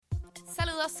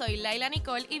Saludos, soy Laila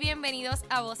Nicole y bienvenidos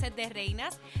a Voces de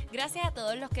Reinas. Gracias a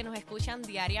todos los que nos escuchan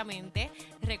diariamente.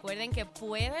 Recuerden que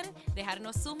pueden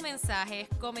dejarnos sus mensajes,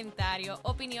 comentarios,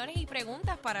 opiniones y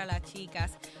preguntas para las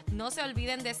chicas. No se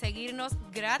olviden de seguirnos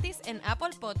gratis en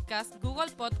Apple Podcast,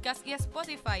 Google Podcast y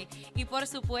Spotify. Y por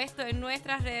supuesto en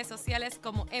nuestras redes sociales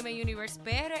como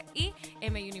MUniversepr y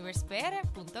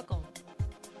muniversepr.com.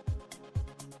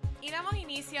 Y damos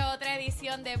inicio a otra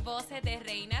edición de Voces de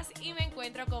Reinas y me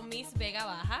encuentro con Miss Vega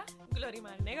Baja,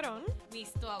 Glorimar Negrón,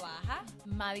 Miss Toa Baja,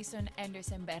 Madison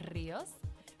Anderson Berríos,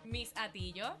 Miss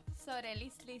Atillo,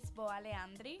 Sorelis Lisboa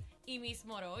Leandri y Miss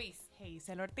Morovis.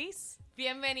 Hazel Ortiz.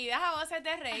 Bienvenidas a Voces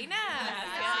de Reinas.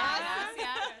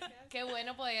 Gracias. Qué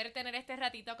bueno poder tener este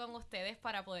ratito con ustedes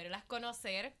para poderlas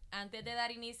conocer. Antes de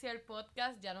dar inicio al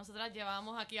podcast, ya nosotras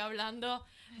llevamos aquí hablando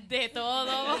de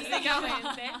todo,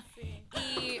 básicamente. Sí.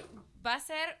 Y va a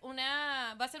ser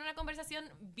una conversación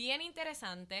bien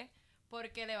interesante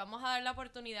porque le vamos a dar la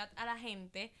oportunidad a la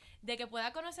gente de que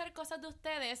pueda conocer cosas de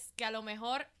ustedes que a lo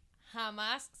mejor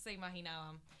jamás se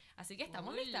imaginaban. Así que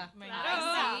estamos listas.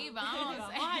 Claro. Sí, vamos.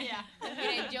 Vamos allá.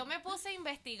 Miren, yo me puse a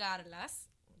investigarlas.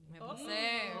 Me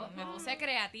puse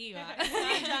creativa.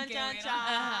 Chan, chan, chan.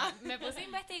 Ajá. Me puse a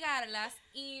investigarlas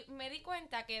y me di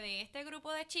cuenta que de este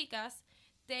grupo de chicas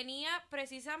tenía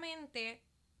precisamente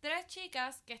 3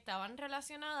 chicas que estaban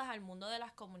relacionadas al mundo de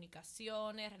las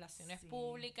comunicaciones, relaciones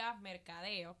públicas,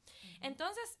 mercadeo.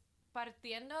 Entonces,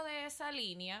 partiendo de esa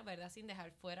línea, ¿verdad? Sin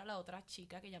dejar fuera a la otra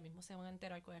chica, que ya mismo se van a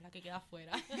enterar cuál es la que queda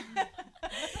fuera,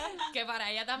 que para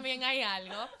ella también hay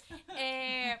algo.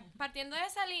 Partiendo de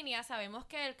esa línea, sabemos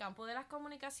que el campo de las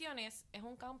comunicaciones es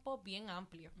un campo bien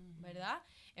amplio, ¿verdad?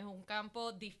 Es un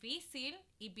campo difícil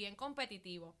y bien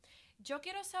competitivo. Yo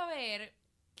quiero saber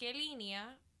qué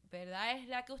línea, ¿verdad?, es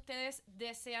la que ustedes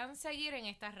desean seguir en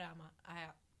esta rama.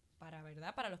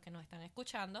 Para los que nos están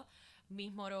escuchando,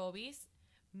 Miss Morovis,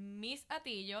 Miss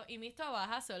Atillo y Miss Toa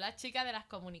Baja son las chicas de las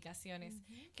comunicaciones.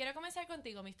 Quiero comenzar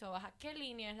contigo, Miss Toa Baja. ¿Qué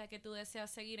línea es la que tú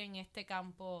deseas seguir en este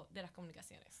campo de las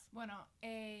comunicaciones? Bueno,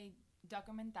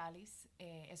 documentales,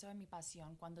 eso es mi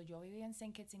pasión. Cuando yo vivía en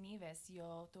St. Kitts y Nevis,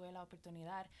 yo tuve la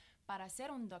oportunidad para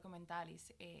hacer un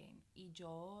documentales y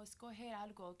yo escogí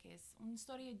algo que es una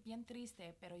historia bien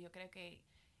triste, pero yo creo que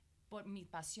por mi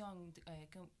pasión,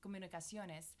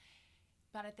 comunicaciones,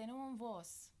 para tener una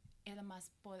voz es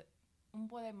un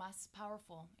poder más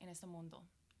powerful en este mundo.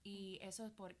 Y eso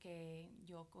es porque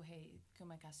yo cogí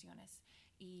comunicaciones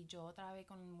y yo trabajé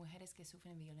con mujeres que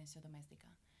sufren violencia doméstica.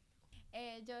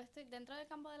 Yo estoy dentro del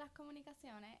campo de las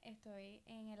comunicaciones, estoy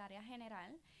en el área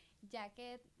general, ya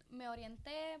que me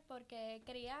orienté porque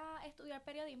quería estudiar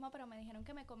periodismo, pero me dijeron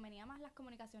que me convenía más las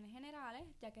comunicaciones generales,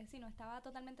 ya que si no estaba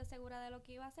totalmente segura de lo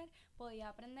que iba a hacer, podía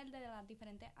aprender de las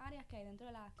diferentes áreas que hay dentro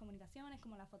de las comunicaciones,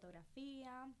 como la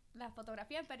fotografía,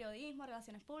 el periodismo,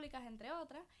 relaciones públicas, entre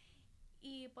otras.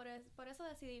 Y por eso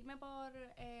decidí irme por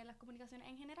las comunicaciones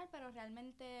en general, pero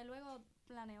realmente luego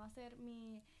planeo hacer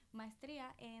mi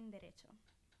maestría en Derecho.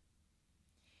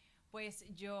 Pues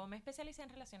yo me especialicé en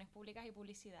relaciones públicas y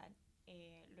publicidad,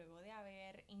 luego de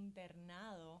haber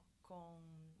internado con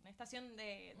una estación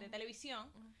de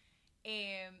televisión.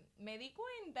 Me di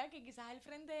cuenta que quizás al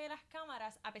frente de las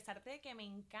cámaras, a pesar de que me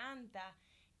encanta,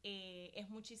 es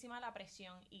muchísima la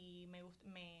presión y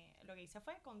lo que hice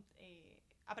fue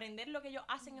aprender lo que ellos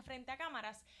hacen frente a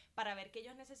cámaras para ver qué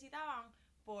ellos necesitaban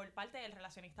por parte del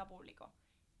relacionista público.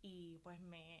 Y pues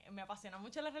me apasiona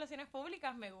mucho las relaciones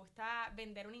públicas, me gusta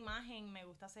vender una imagen, me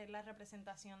gusta hacer la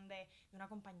representación de una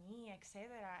compañía,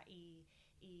 etcétera, y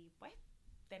pues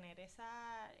tener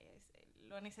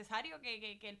lo necesario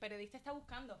que el periodista está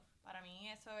buscando. Para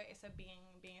mí eso es bien,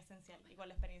 bien esencial. Y con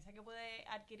la experiencia que pude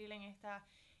adquirir en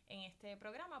este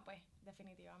programa, pues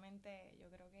definitivamente yo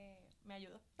creo que me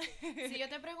ayudó. Si yo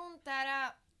te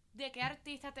preguntara, ¿de qué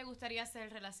artista te gustaría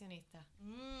ser relacionista?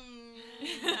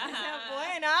 Esa es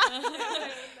buena.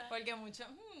 Porque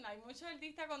hay mucho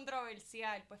artista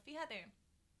controversial. Pues fíjate,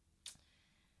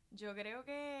 yo creo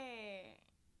que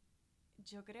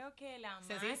la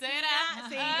Sé máquina... sincera.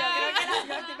 Sí,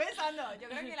 yo estoy pensando. Yo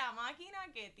creo que la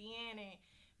máquina que tiene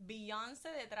Beyoncé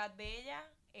detrás de ella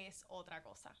es otra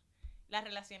cosa. Las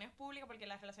relaciones públicas, porque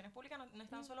las relaciones públicas no es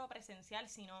tan solo presencial,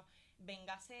 sino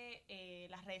véngase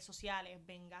las redes sociales,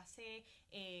 véngase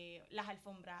las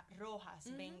alfombras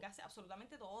rojas, véngase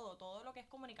absolutamente todo lo que es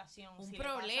comunicación. Un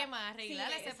problema,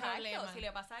 arreglar ese problema. Si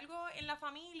le pasa algo en la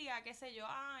familia, qué sé yo,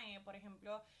 por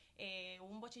ejemplo,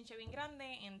 un bochinche bien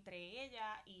grande entre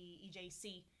ella y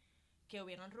Jay-Z, que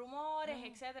hubieron rumores,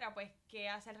 etcétera, pues, ¿qué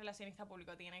hace el relacionista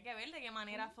público? Tiene que ver de qué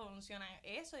manera funciona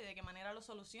eso y de qué manera lo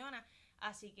soluciona.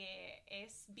 Así que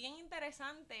es bien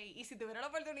interesante y si tuviera la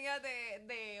oportunidad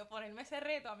de ponerme ese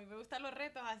reto, a mí me gustan los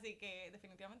retos, así que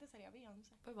definitivamente sería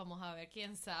Beyoncé. Pues vamos a ver,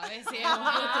 quién sabe si en un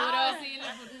futuro Sí, en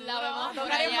el futuro. la vemos por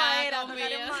Tocar en allá madera, con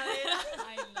tocar en Beyoncé. madera.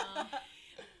 Ay, no.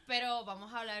 Pero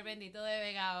vamos a hablar, bendito, de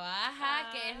Vega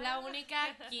Baja, que es la única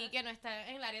aquí que no está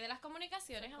en el área de las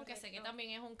comunicaciones, Eso es aunque sé que correcto. también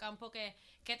es un campo que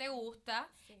te gusta.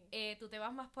 Sí. Tú te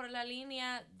vas más por la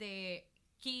línea de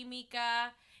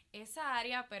química, esa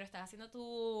área, pero estás haciendo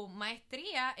tu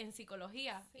maestría en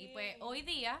psicología. Sí. Y pues hoy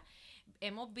día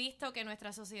hemos visto que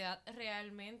nuestra sociedad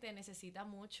realmente necesita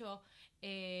mucho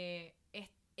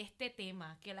este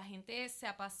tema, que la gente se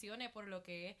apasione por lo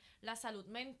que es la salud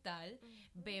mental.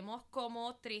 Vemos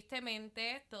cómo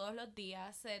tristemente todos los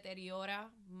días se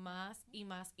deteriora más y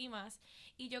más y más,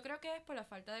 y yo creo que es por la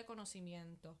falta de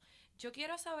conocimiento. Yo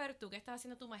quiero saber, tú que estás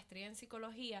haciendo tu maestría en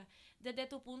psicología, desde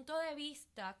tu punto de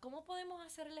vista, ¿cómo podemos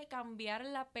hacerle cambiar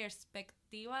la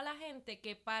perspectiva a la gente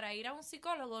que para ir a un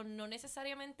psicólogo no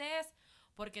necesariamente es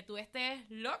porque tú estés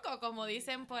loco, como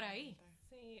dicen por ahí?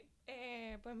 Sí,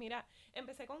 pues mira,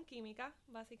 empecé con química,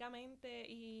 básicamente,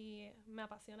 y me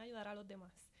apasiona ayudar a los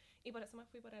demás. Y por eso me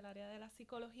fui por el área de la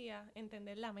psicología,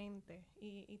 entender la mente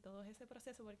y todo ese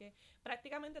proceso, porque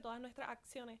prácticamente todas nuestras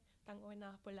acciones están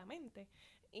gobernadas por la mente.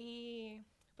 Y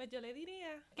pues yo le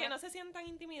diría que no se sientan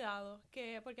intimidados,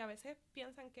 porque a veces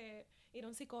piensan que ir a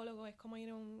un psicólogo es como ir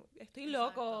a un... Estoy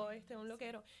loco, un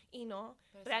loquero. Y no,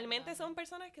 Pero realmente saludable. son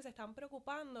personas que se están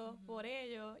preocupando por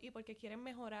ello y porque quieren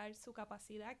mejorar su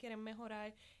capacidad, quieren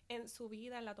mejorar en su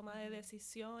vida, en la toma de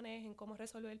decisiones, en cómo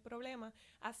resolver el problema.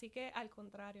 Así que al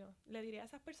contrario, le diría a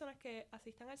esas personas que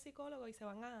asistan al psicólogo y se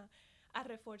van a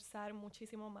reforzar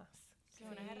muchísimo más. Que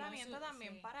una herramienta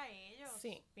también sí. para ellos,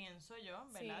 Sí. pienso yo,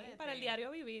 Sí, ¿verdad? para el diario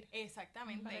vivir.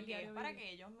 Exactamente, Para el que es diario para vivir.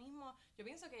 que ellos mismos, yo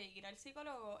pienso que ir al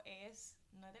psicólogo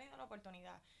no he tenido la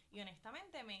oportunidad y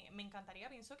honestamente me encantaría,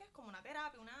 pienso que es como una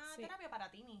terapia Sí. terapia para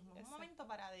ti mismo, Exacto. un momento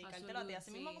para dedicártelo a ti,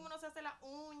 así mismo sí. como uno se hace las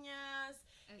uñas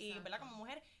y, Exacto. ¿verdad? Como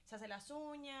mujer se hace las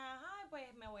uñas, ay,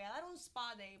 pues me voy a dar un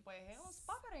spa day, pues es un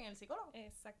spa pero en el psicólogo.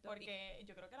 Exacto. Porque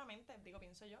yo creo que la mente,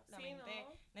 pienso yo, la Sí, mente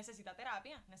 ¿no? necesita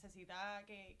terapia, necesita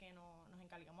que nos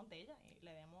encarguemos de ella y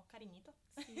le demos cariñito.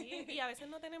 Sí, y a veces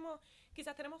no tenemos,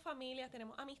 quizás tenemos familias,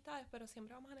 tenemos amistades, pero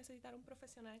siempre vamos a necesitar un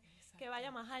profesional que vaya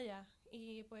más allá.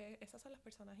 Y pues esas son las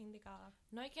personas indicadas.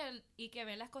 No, y que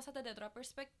ven las cosas desde otra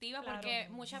perspectiva, Claro. porque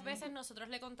muchas veces nosotros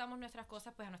le contamos nuestras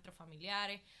cosas pues a nuestros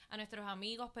familiares, a nuestros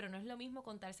amigos, pero no es lo mismo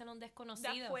contárselo a un De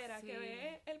desconocido. afuera, sí. que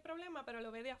ve el problema, pero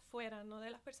lo ve de afuera, no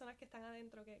de las personas que están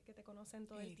adentro, que te conocen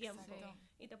todo el tiempo. Exacto.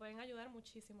 Y te pueden ayudar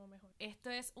muchísimo mejor. Esto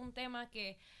es un tema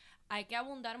que hay que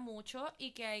abundar mucho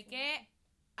y que hay que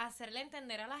hacerle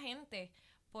entender a la gente,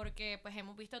 porque pues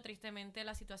hemos visto tristemente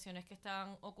las situaciones que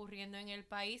están ocurriendo en el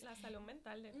país. La salud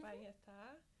mental del país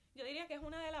está... Yo diría que es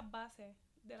una de las bases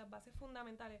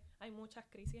fundamentales. Hay muchas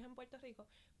crisis en Puerto Rico,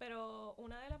 pero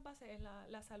una de las bases es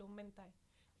la salud mental.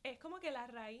 Es como que la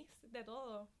raíz de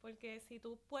todo, porque si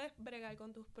tú puedes bregar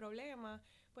con tus problemas,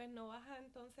 pues no vas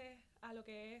entonces a lo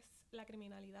que es la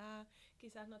criminalidad,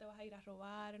 quizás no te vas a ir a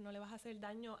robar, no le vas a hacer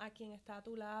daño a quien está a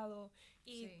tu lado.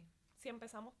 Y Sí. si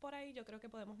empezamos por ahí, yo creo que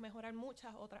podemos mejorar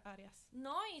muchas otras áreas.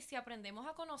 No, y si aprendemos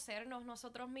a conocernos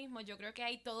nosotros mismos, yo creo que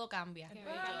ahí todo cambia. Qué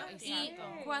Ah, bello, Y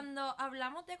exacto. cuando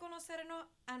hablamos de conocernos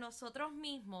a nosotros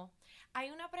mismos, hay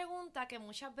una pregunta que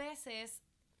muchas veces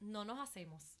no nos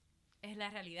hacemos. Es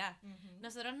la realidad.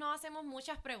 Nosotros nos hacemos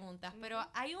muchas preguntas, pero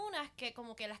hay unas que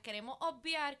como que las queremos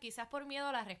obviar, quizás por miedo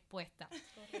a la respuesta.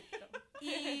 Correcto.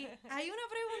 Y hay una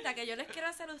pregunta que yo les quiero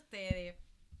hacer a ustedes.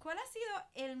 ¿Cuál ha sido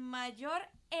el mayor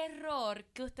error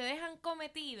que ustedes han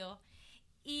cometido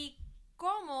y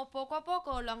cómo poco a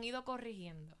poco lo han ido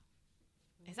corrigiendo?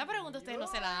 Esa pregunta ustedes no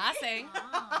se la hacen,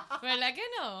 Ah, ¿verdad que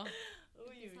no?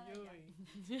 Uy, Empieza uy, ella.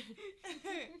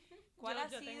 uy. ¿Cuál ha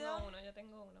yo sido? yo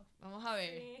tengo uno. Vamos a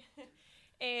ver. Sí.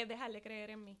 Dejar de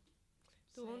creer en mí.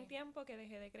 Tuve un tiempo que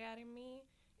dejé de creer en mí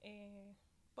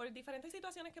por diferentes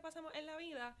situaciones que pasamos en la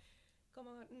vida,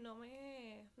 como no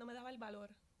me daba el valor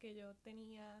que yo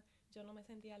tenía, yo no me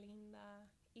sentía linda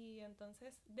y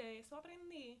entonces de eso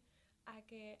aprendí a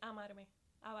amarme,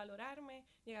 a valorarme,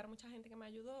 llegar mucha gente que me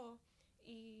ayudó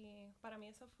y para mí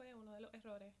eso fue uno de los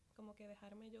errores, como que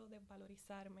dejarme yo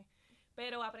desvalorizarme.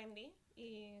 Pero aprendí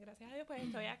y gracias a Dios pues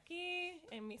estoy aquí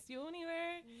en Miss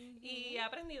Universe y he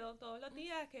aprendido todos los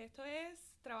días que esto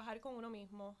es trabajar con uno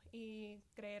mismo y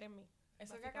creer en mí.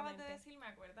 Eso que acabas de básicamente. decir me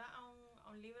acuerda a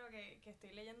un libro que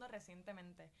estoy leyendo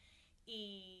recientemente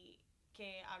y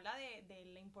que habla de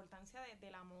la importancia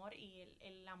del amor y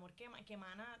el amor que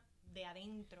emana de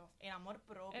adentro, el amor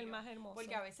propio. El más hermoso.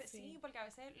 Porque a veces, sí, porque a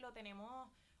veces lo tenemos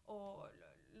o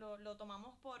lo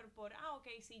tomamos por, ok,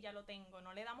 sí, ya lo tengo.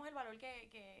 No le damos el valor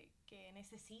que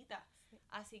necesita. Sí.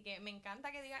 Así que me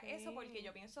encanta que diga eso, porque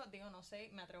yo pienso, no sé,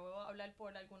 me atrevo a hablar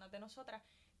por algunas de nosotras,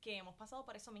 que hemos pasado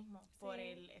por eso mismo, por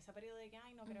ese periodo de que,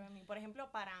 ay, no creo en mí. Por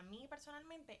ejemplo, para mí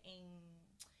personalmente, en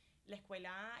la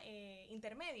escuela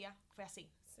intermedia, fue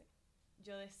así. Sí.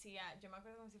 Yo decía, yo me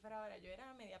acuerdo como si fuera ahora, yo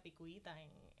era media picuita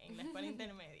en la escuela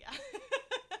intermedia.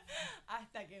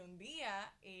 Hasta que un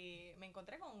día me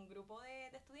encontré con un grupo de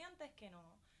estudiantes que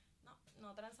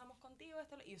no transamos contigo,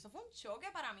 y eso fue un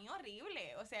choque para mí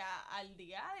horrible. O sea, al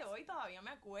día de hoy todavía me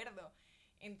acuerdo.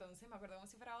 Entonces me acuerdo como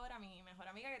si fuera ahora, mi mejor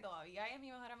amiga, que todavía es mi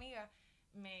mejor amiga,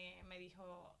 me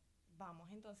dijo,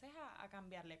 vamos entonces a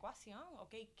cambiar la ecuación,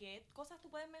 ¿ok? ¿Qué cosas tú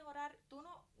puedes mejorar? Tú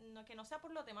que no sea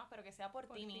por los demás, pero que sea por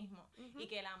ti mismo. Y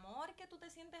que el amor que tú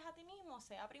te sientes a ti mismo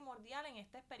sea primordial en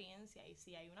esta experiencia. Y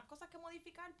si hay unas cosas que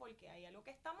modificar porque hay algo que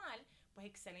está mal, pues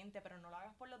excelente, pero no lo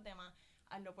hagas por los demás,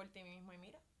 hazlo por ti mismo. Y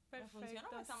mira,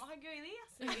 funcionó, estamos aquí hoy día.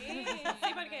 Sí,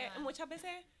 sí, porque muchas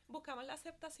veces buscamos la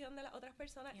aceptación de las otras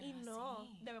personas y no,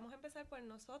 debemos empezar por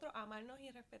nosotros, amarnos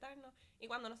y respetarnos. Y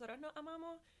cuando nosotros nos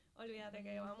amamos, olvídate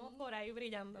que vamos por ahí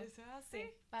brillando. Eso es así. Sí.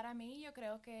 Para mí, yo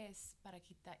creo que es para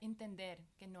entender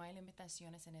que no hay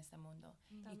limitaciones en este mundo.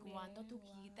 También, y cuando tú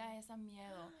quitas ese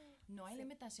miedo, no hay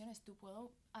limitaciones, tú puedes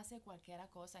hacer cualquier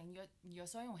cosa. Y yo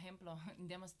soy un ejemplo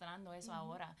demostrando eso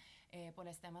ahora por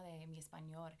el tema de mi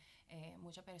español.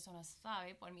 Muchas personas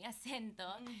saben por mi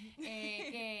acento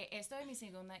que esto es mi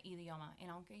segundo idioma. Y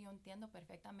aunque yo entiendo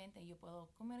perfectamente, yo puedo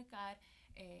comunicar.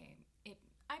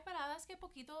 Hay palabras que es un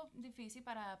poquito difícil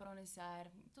para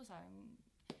pronunciar, tú sabes,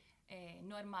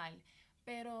 normal.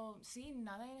 Pero sí,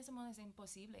 nada en ese mundo es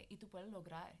imposible y tú puedes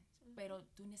lograr. Pero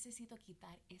tú necesitas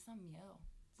quitar ese miedo.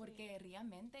 Porque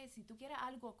realmente, si tú quieres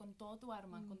algo con todo tu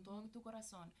alma, con todo tu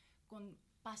corazón, con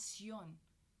pasión,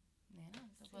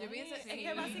 yo pienso es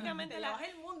que básicamente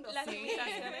el mundo, las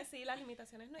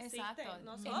limitaciones no existen.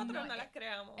 Nosotros no las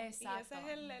creamos. Exacto. Y ese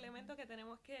es el elemento que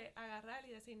tenemos que agarrar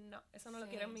y decir, no, eso no lo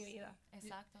quiero en mi vida.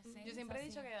 Exacto. Yo siempre he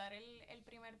dicho que dar el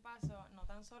primer paso, no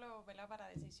tan solo, ¿verdad?, para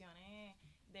decisiones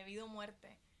de vida o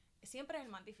muerte, siempre es el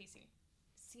más difícil.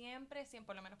 Siempre,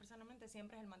 por lo menos personalmente,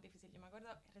 siempre es el más difícil. Yo me acuerdo,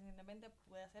 recientemente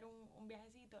pude hacer un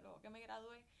viajecito luego que me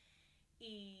gradué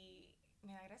y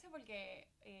me da gracia porque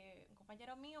un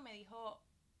compañero mío me dijo,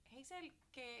 Hazel,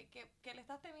 ¿qué le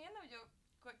estás temiendo? Yo,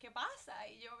 ¿qué pasa?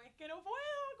 Y yo, es que no puedo,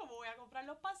 ¿cómo voy a comprar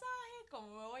los pasajes? ¿Cómo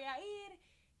me voy a ir?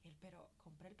 Y él, pero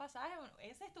compré el pasaje, bueno,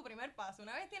 ese es tu primer paso.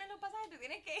 Una vez tienes los pasajes, te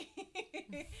tienes que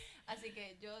ir. Así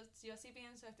que yo sí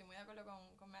pienso, estoy muy de acuerdo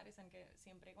con Madison, que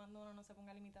siempre y cuando uno no se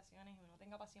ponga limitaciones y uno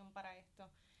tenga pasión para esto,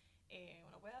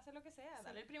 uno puede hacer lo que sea,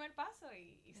 darle el primer paso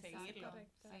y seguirlo.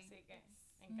 Correcto. Así que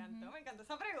me encantó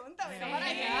esa pregunta. Sí. Mira para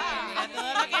allá.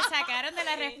 Todo lo que sacaron de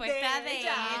la respuesta de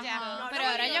ella. No, pero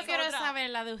ahora yo quiero saber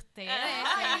la de ustedes.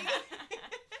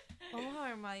 Vamos a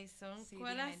ver, Madison,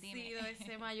 ¿cuál ha sido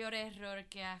ese mayor error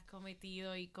que has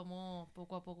cometido y cómo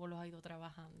poco a poco lo has ido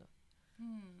trabajando?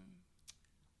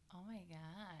 Oh my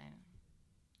God.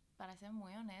 Para ser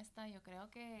muy honesta, yo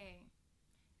creo que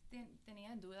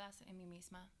tenía dudas en mí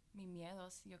misma, mis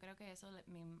miedos. Yo creo que eso es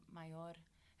mi mayor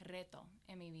reto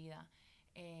en mi vida.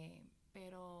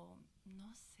 Pero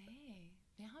no sé.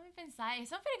 Déjame pensar.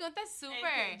 Esa pregunta es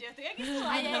súper. Yo estoy aquí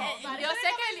sudando. Yo sé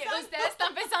que ustedes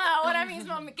están pensando ahora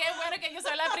mismo, qué bueno que yo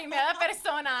soy la primera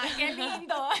persona. Qué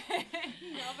lindo.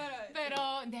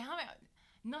 Pero déjame,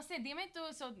 no sé, dime tú,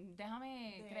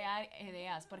 déjame crear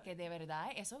ideas, porque de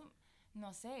verdad eso,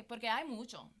 no sé, porque hay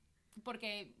mucho.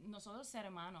 Porque nosotros ser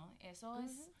hermanos, eso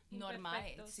es normal,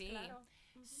 sí.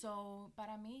 Claro.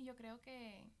 Para mí, yo creo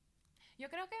que,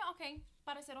 ok,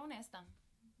 para ser honesta.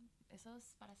 Eso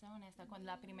es para ser honesta. Cuando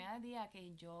la primera día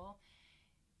que yo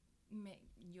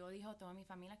dije a toda mi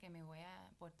familia que me voy a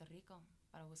Puerto Rico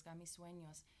para buscar mis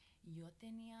sueños, yo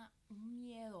tenía un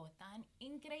miedo tan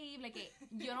increíble que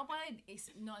yo no puedo,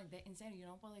 en serio, yo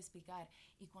no puedo explicar.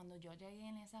 Y cuando yo llegué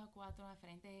en esas 4 al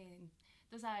frente,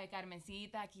 tú sabes,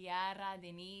 Carmencita, Kiara,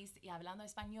 Denise, y hablando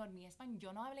español,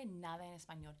 yo no hablé nada en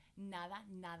español, nada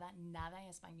en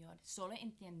español, solo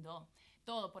entiendo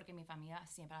todo porque mi familia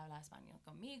siempre habla español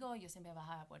conmigo, yo siempre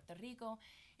bajaba a Puerto Rico,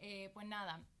 pues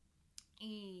nada,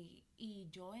 y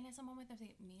yo en ese momento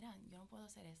dije, mira, yo no puedo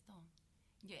hacer esto.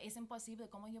 Es imposible,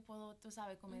 ¿cómo yo puedo, tú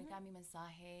sabes, comunicar mi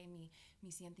mensaje,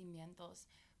 mis sentimientos?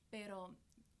 Pero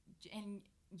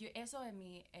eso es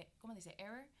mi, ¿cómo dice?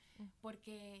 Error,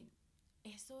 porque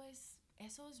eso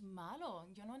es malo.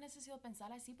 Yo no necesito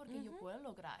pensar así porque yo puedo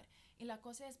lograr. Y la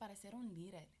cosa es para ser un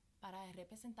líder, para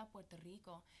representar Puerto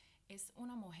Rico, es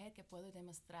una mujer que puede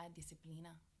demostrar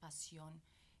disciplina, pasión,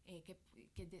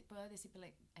 puedo decir,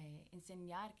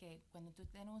 enseñar que cuando tú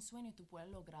tienes un sueño tú puedes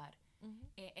lograr.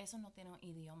 Eso no tiene un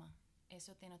idioma,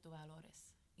 eso tiene tus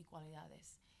valores y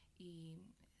cualidades. Y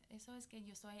eso es que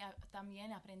yo estoy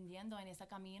también aprendiendo en ese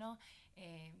camino,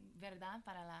 ¿verdad?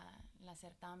 Para la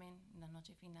certamen, la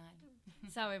noche final.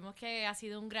 Sabemos que ha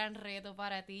sido un gran reto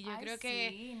para ti. Yo creo que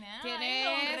sí, ¿no? tienes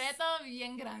un reto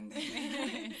bien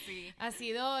grande. Sí. Ha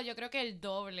sido, yo creo que el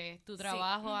doble tu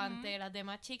trabajo ante las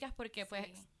demás chicas, porque pues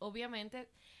obviamente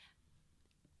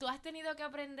tú has tenido que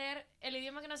aprender el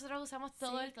idioma que nosotros usamos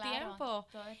todo el tiempo.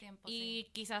 Todo el tiempo, y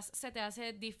quizás se te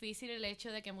hace difícil el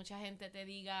hecho de que mucha gente te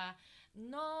diga,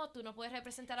 no, tú no puedes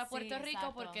representar a Puerto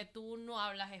Rico porque tú no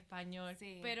hablas español.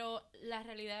 Pero la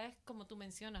realidad es, como tú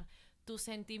mencionas, tu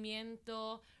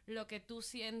sentimiento, lo que tú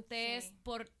sientes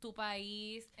por tu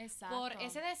país, por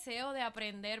ese deseo de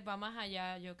aprender va más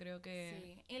allá, yo creo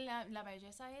que... Sí, y la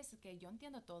belleza es que yo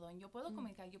entiendo todo, yo puedo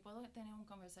comunicar, yo puedo tener una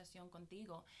conversación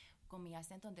contigo con mi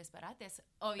acento en disparates,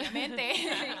 obviamente,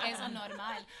 eso es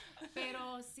normal,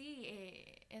 pero sí,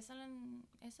 eso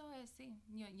es, sí,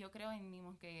 yo creo en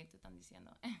mismo que tú estás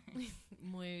diciendo.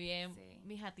 Muy bien,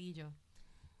 mi jatillo.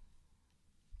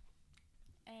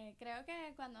 Creo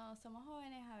que cuando somos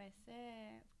jóvenes a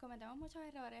veces cometemos muchos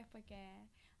errores porque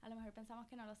a lo mejor pensamos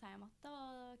que no lo sabemos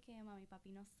todo, que mami y papi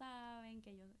no saben,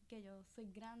 que yo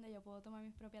soy grande, yo puedo tomar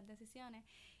mis propias decisiones.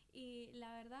 Y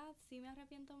la verdad sí me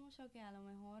arrepiento mucho que a lo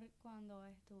mejor cuando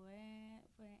estuve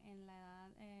en la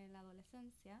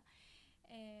adolescencia,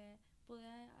 pude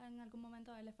en algún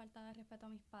momento haberle faltado el respeto a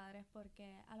mis padres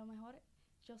porque a lo mejor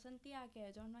yo sentía que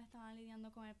ellos no estaban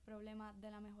lidiando con el problema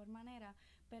de la mejor manera,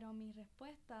 pero mi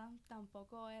respuesta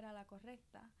tampoco era la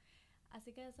correcta.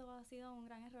 Así que eso ha sido un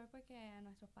gran error porque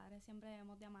nuestros padres siempre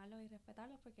debemos de amarlos y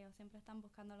respetarlos porque ellos siempre están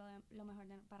buscando lo mejor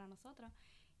para nosotros.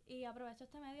 Y aprovecho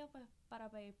este medio pues para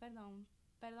pedir perdón.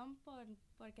 Perdón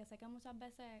porque sé que muchas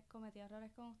veces cometí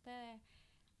errores con ustedes,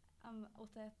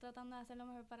 ustedes tratando de hacer lo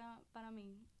mejor para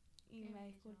mí y me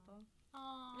disculpo.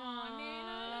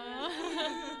 Nena.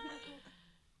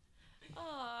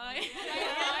 Ay,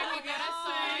 mi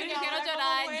corazón, yo quiero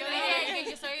llorar. Yo dije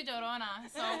que yo soy llorona,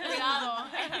 cuidado.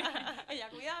 Ella,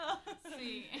 cuidado.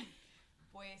 Sí.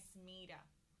 Pues mira,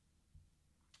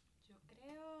 yo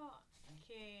creo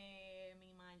que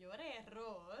mi mayor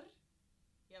error,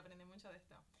 y aprendí mucho de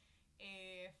esto,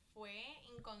 fue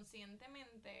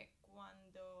inconscientemente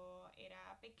cuando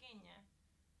era pequeña,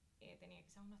 tenía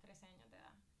quizás unos 13 años de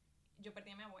edad, yo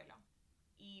perdí a mi abuelo.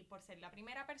 Y por ser la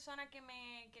primera persona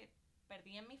que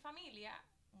perdí en mi familia,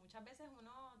 muchas veces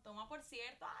uno toma por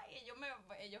cierto, ay,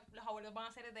 los abuelos van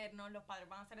a ser eternos, los padres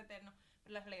van a ser eternos,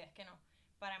 pero la realidad es que no.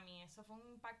 Para mí eso fue un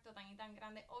impacto tan y tan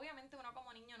grande. Obviamente uno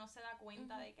como niño no se da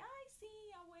cuenta de que, ay, sí,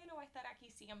 abuelo va a estar aquí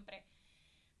siempre.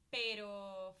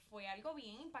 Pero fue algo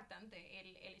bien impactante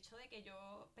el hecho de que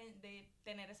de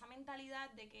tener esa mentalidad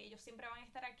de que ellos siempre van a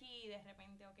estar aquí y de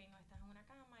repente, ok, no estás en una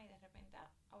cama y de repente,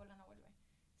 abuelo no vuelve.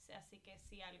 Así que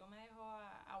si algo me dejó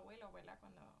a abuelo, ¿verdad?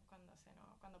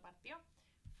 Cuando partió,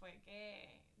 fue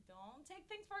que don't take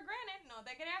things for granted. No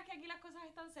te creas que aquí las cosas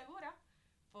están seguras,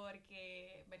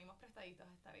 porque venimos prestaditos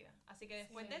a esta vida. Así que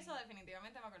después de eso,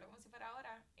 definitivamente me acuerdo como si fuera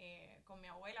ahora, con mi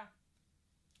abuela,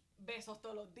 besos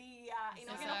todos los días, y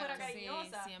no que no fuera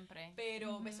cariñosa, siempre.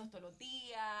 pero besos todos los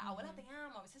días, abuela te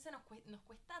amo. A veces nos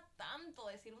cuesta tanto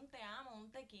decir un te amo,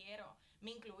 un te quiero,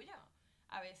 me incluyo.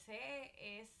 A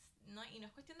veces y no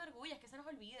es cuestión de orgullo, es que se nos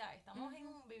olvida.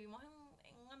 Vivimos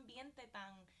en un ambiente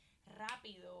tan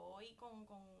rápido hoy con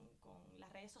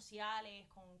las redes sociales,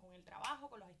 con el trabajo,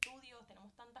 con los estudios,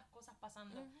 tenemos tantas cosas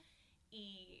pasando.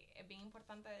 Y es bien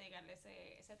importante dedicarle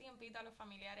ese tiempito a los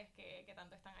familiares que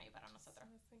tanto están ahí para nosotros.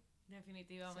 Sí.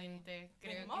 Definitivamente.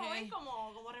 Creo que hoy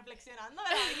como reflexionando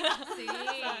de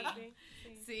la vida.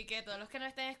 Sí, que todos los que nos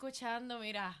estén escuchando,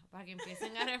 mira, para que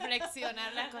empiecen a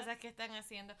reflexionar las cosas que están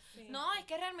haciendo. Sí. No, es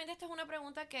que realmente esto es una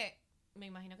pregunta que me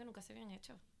imagino que nunca se habían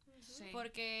hecho. Sí.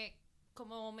 Porque,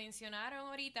 como mencionaron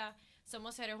ahorita,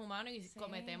 somos seres humanos y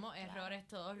cometemos errores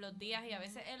todos los días y a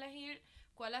veces elegir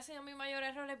cuál ha sido mi mayor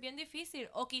error es bien difícil,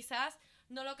 o quizás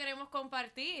no lo queremos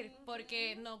compartir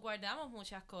porque nos guardamos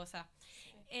muchas cosas.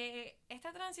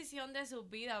 Esta transición de sus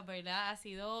vidas, ¿verdad? Ha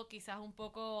sido quizás un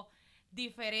poco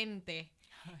diferente.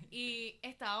 Y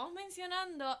estábamos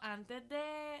mencionando antes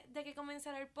de que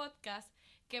comenzara el podcast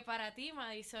que para ti,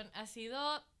 Madison, ha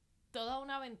sido toda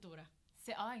una aventura.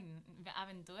 Sí,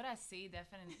 aventura, sí,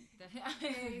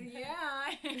 definitely. Yeah.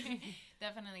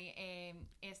 Definitely.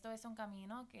 Esto es un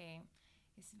camino que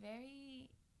es very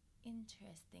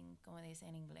interesting, como dice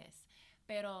en inglés.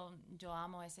 Pero yo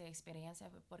amo esa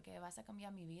experiencia porque vas a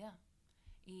cambiar mi vida.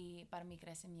 y para mi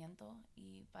crecimiento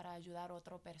y para ayudar a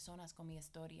otras personas con mi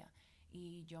historia.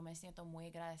 Y yo me siento muy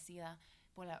agradecida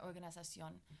por la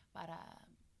organización para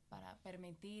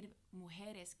permitir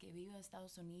mujeres que viven en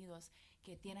Estados Unidos,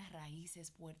 que tienen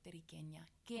raíces puertorriqueñas,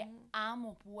 que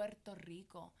amo Puerto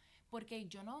Rico, porque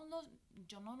yo no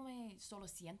me solo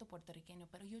siento puertorriqueño,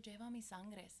 pero yo llevo mi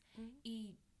sangre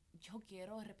y yo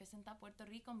quiero representar Puerto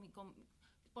Rico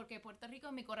porque Puerto Rico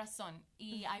es mi corazón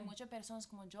y hay muchas personas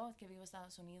como yo que viven en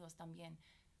Estados Unidos también.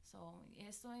 So,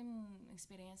 esto es una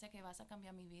experiencia que va a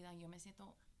cambiar mi vida. Yo me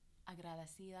siento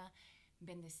agradecida,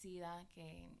 bendecida,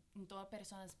 que todas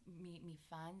personas, mis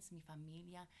fans, mi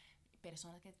familia,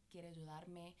 personas que quieren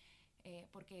ayudarme,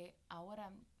 porque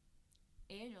ahora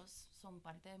ellos son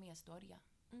parte de mi historia.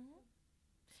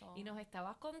 Y nos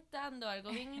estabas contando algo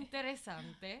bien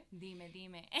interesante. Dime.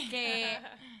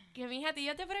 Que mi hija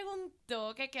tía te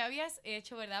preguntó que qué habías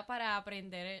hecho, ¿verdad? Para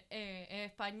aprender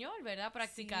español, ¿verdad?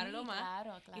 Practicarlo más.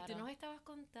 Claro. Y tú nos estabas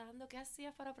contando qué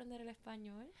hacías para aprender el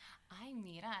español. Ay,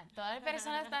 mira, todas las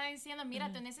personas están diciendo,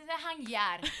 mira, tú necesitas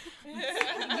hanguear.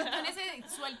 Tú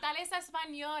necesitas soltar ese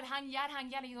español, hanguear.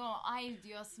 Y digo, ay,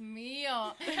 Dios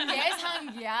mío, ¿qué es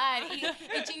hanguear?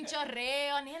 Y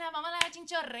chinchorreo, nena, vamos a dar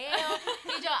chinchorreo.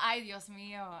 Y yo, ay, Dios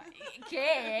mío,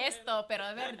 ¿qué es esto? Pero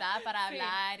es verdad, para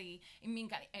hablar. Y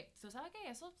tú sabes que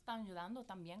eso está ayudando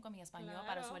también con mi español, Claro.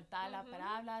 para soltar las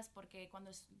palabras, porque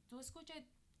cuando tú escuchas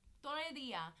todo el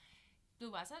día,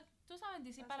 tú sabes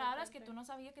decir palabras que tú no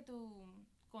sabías que tú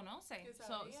conoces. Que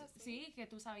sabías, Sí, que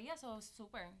tú sabías,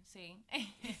 súper, sí.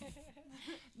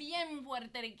 Bien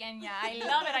puertorriqueña, I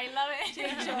love it.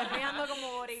 Chorreando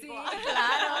como Sí, boricua.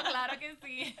 claro que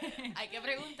sí. Hay que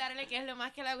preguntarle qué es lo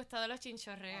más que le ha gustado de los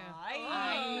chinchorreos.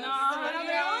 Ay, No.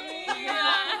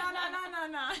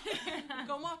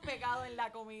 ¿Cómo has pecado en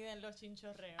la comida en los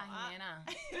chinchorreos? Ay, nena.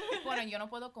 Bueno, yo no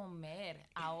puedo comer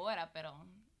ahora, pero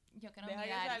yo quiero Deja que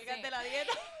mirar. salgas de la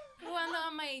dieta.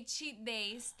 Cuando me cheat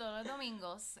days, todos los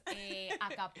domingos,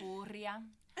 acapurria,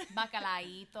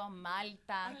 bacalaíto,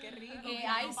 malta. Ay, qué rico.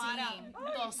 Ay, No sí, para. Ay,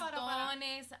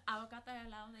 tostones, aguacate al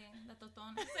lado de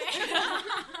tostones.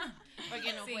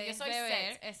 Porque no Sí, puedes yo soy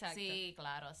beber. sex. Exacto. Sí,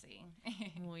 claro, sí.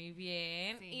 Muy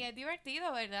bien. Sí. Y es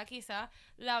divertido, ¿verdad? Quizás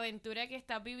la aventura que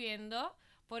estás viviendo,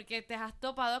 porque te has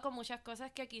topado con muchas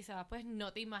cosas que quizás pues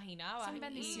no te imaginabas. Son Y-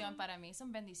 bendición para mí,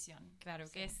 son bendición. Claro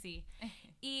que sí.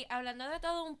 Y hablando de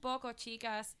todo un poco,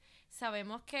 chicas,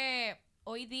 sabemos que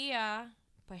hoy día,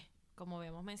 pues, como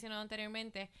hemos mencionado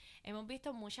anteriormente, hemos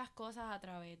visto muchas cosas a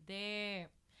través de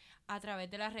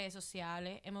las redes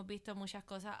sociales, hemos visto muchas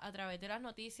cosas a través de las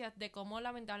noticias de cómo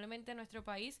lamentablemente nuestro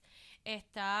país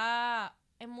está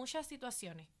en muchas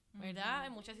situaciones, ¿verdad?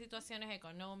 En muchas situaciones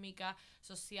económicas,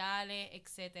 sociales,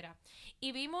 etcétera.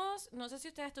 Y vimos, no sé si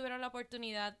ustedes tuvieron la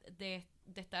oportunidad de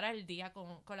estar al día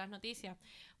con las noticias,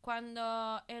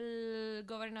 cuando el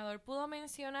gobernador pudo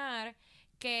mencionar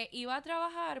que iba a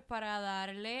trabajar para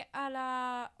darle a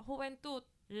la juventud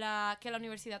que la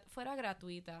universidad fuera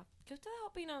gratuita. ¿Qué ustedes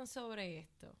opinan sobre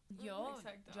esto? Yo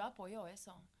Exacto. apoyo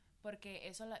eso, porque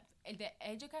eso, el de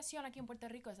educación aquí en Puerto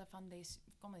Rico es la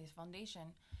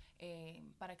foundation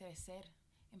para crecer,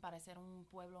 para ser un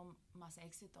pueblo más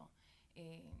éxito.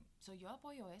 Yo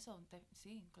apoyo eso,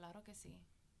 sí, claro que sí.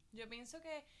 Yo pienso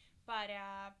que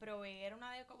para proveer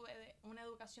una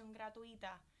educación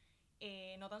gratuita,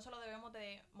 no tan solo debemos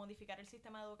de modificar el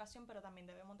sistema de educación, pero también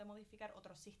debemos de modificar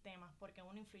otros sistemas, porque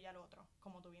uno influye al otro.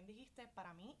 Como tú bien dijiste,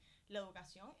 para mí la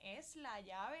educación es la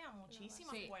llave a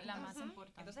muchísimas Sí, puertas. la más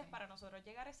importante. Entonces, para nosotros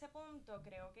llegar a ese punto,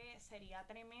 creo que sería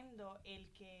tremendo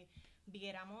el que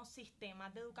viéramos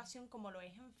sistemas de educación como lo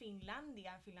es en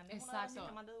Finlandia. En Finlandia es uno de los Exacto.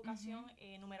 sistemas de educación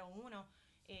número uno,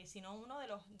 si no uno de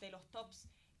los tops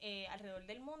alrededor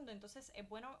del mundo. Entonces es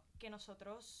bueno que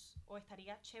nosotros, o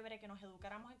estaría chévere que nos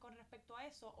educáramos con respecto a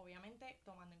eso, obviamente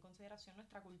tomando en consideración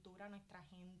nuestra cultura, nuestra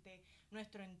gente,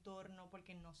 nuestro entorno,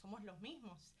 porque no somos los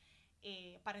mismos.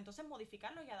 Para entonces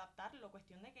modificarlo y adaptarlo,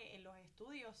 cuestión de que los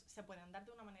estudios se puedan dar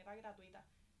de una manera gratuita.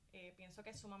 Pienso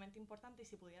que es sumamente importante y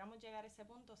si pudiéramos llegar a ese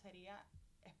punto sería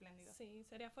espléndido. Sí,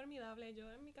 sería formidable.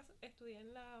 Yo en mi caso estudié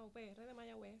en la UPR de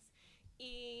Mayagüez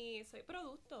y soy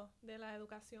producto de la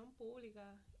educación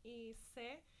pública y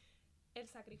sé el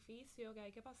sacrificio que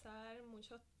hay que pasar.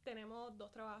 Muchos tenemos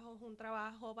dos trabajos, un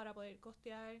trabajo para poder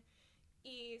costear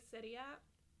y sería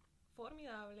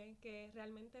formidable que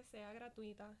realmente sea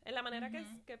gratuita en la manera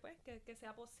que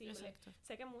sea posible. Exacto.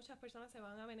 Sé que muchas personas se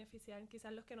van a beneficiar,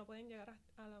 quizás los que no pueden llegar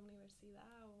a la universidad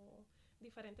o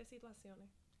diferentes situaciones.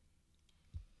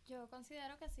 Yo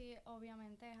considero que sí,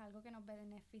 obviamente es algo que nos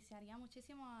beneficiaría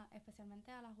muchísimo, especialmente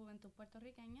a la juventud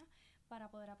puertorriqueña, para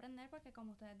poder aprender, porque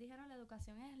como ustedes dijeron, la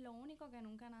educación es lo único que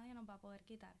nunca nadie nos va a poder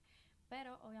quitar.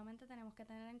 Pero obviamente tenemos que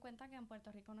tener en cuenta que en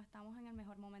Puerto Rico no estamos en el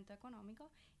mejor momento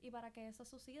económico y para que eso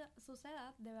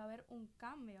suceda debe haber un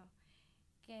cambio,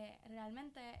 que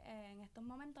realmente en estos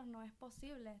momentos no es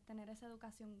posible tener esa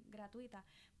educación gratuita,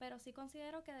 pero sí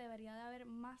considero que debería de haber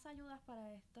más ayudas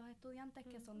para estos estudiantes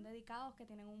que son dedicados, que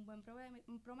tienen un buen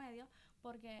promedio,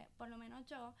 porque por lo menos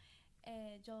yo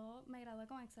me gradué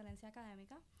con excelencia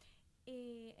académica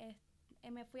y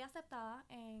me fui aceptada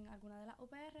en alguna de las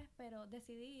UPR, pero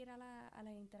decidí ir a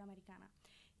la Interamericana.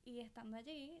 Y estando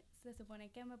allí, se supone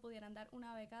que me pudieran dar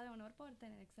una beca de honor por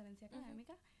tener excelencia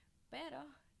académica, pero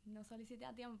no solicité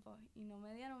a tiempo y no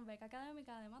me dieron beca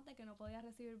académica, además de que no podía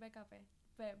recibir beca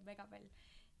Pell.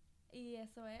 Y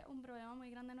eso es un problema muy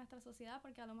grande en nuestra sociedad,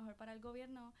 porque a lo mejor para el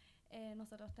gobierno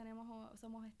nosotros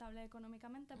somos estables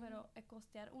económicamente, pero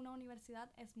costear una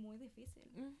universidad es muy difícil.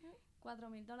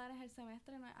 $4,000 el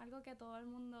semestre no es algo que todo el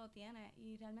mundo tiene,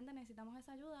 y realmente necesitamos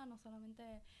esa ayuda, no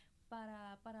solamente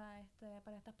para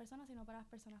estas personas, sino para las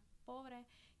personas pobres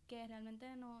que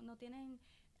realmente no tienen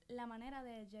la manera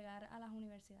de llegar a las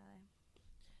universidades.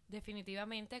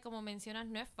 Definitivamente, como mencionas,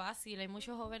 no es fácil. Hay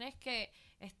muchos jóvenes que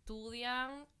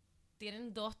estudian,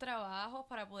 tienen 2 trabajos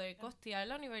para poder costear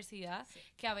la universidad,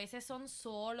 que a veces son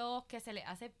solos, que se les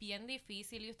hace bien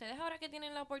difícil. Y ustedes ahora que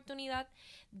tienen la oportunidad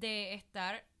de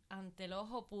estar ante el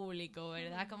ojo público,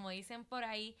 ¿verdad? Como dicen por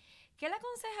ahí, ¿qué le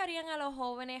aconsejarían a los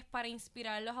jóvenes para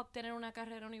inspirarlos a obtener una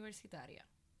carrera universitaria?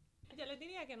 Yo les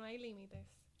diría que no hay límites.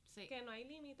 Sí. Que no hay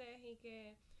límites y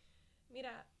que,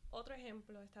 mira, otro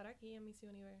ejemplo, estar aquí en Miss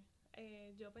Universe.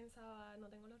 Yo pensaba, no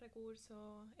tengo los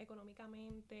recursos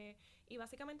económicamente, y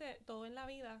básicamente todo en la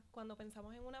vida, cuando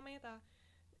pensamos en una meta,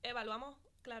 evaluamos,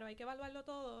 claro, hay que evaluarlo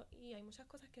todo y hay muchas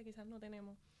cosas que quizás no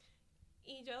tenemos.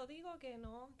 Y yo digo que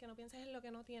no pienses en lo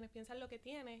que no tienes, piensa en lo que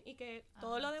tienes, y que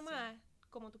todo lo demás,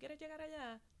 como tú quieres llegar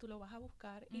allá, tú lo vas a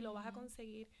buscar y lo vas a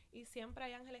conseguir, y siempre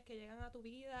hay ángeles que llegan a tu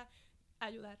vida a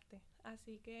ayudarte.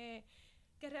 Así que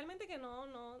realmente que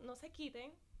no se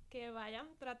quiten, que vayan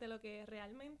tras de lo que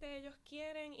realmente ellos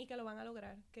quieren y que lo van a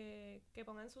lograr, que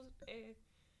pongan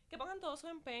que pongan todo su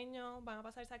empeño, van a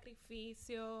pasar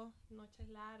sacrificios, noches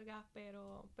largas,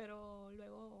 pero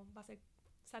luego va a ser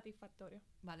satisfactorio.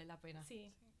 Vale la pena.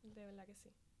 Sí, de verdad que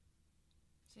sí.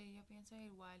 Sí, yo pienso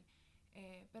igual,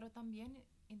 pero también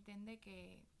entiende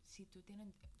que si tú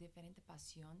tienes diferentes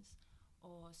pasiones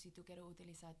o si tú quieres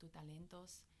utilizar tus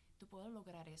talentos, tú puedes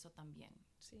lograr eso también.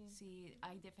 Sí. Sí,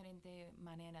 hay diferentes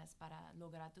maneras para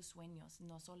lograr tus sueños,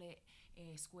 no solo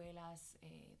escuelas,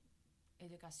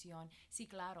 educación. Sí,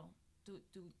 claro, tú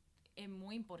es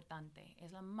muy importante,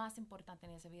 es la más importante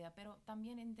en esa vida, pero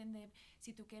también entender,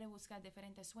 si tú quieres buscar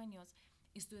diferentes sueños,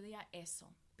 estudia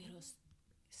eso, pero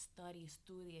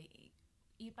estudia, y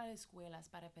ir para escuelas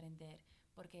para aprender,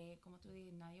 porque como tú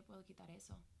dices, nadie puede quitar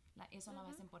eso. Eso es lo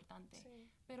más importante.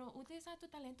 Sí. Pero utiliza tus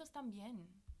talentos también.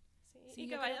 Sí, y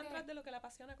que vayan tras de lo que le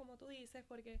apasiona, como tú dices,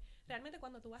 porque realmente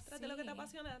cuando tú vas tras de lo que te Sí.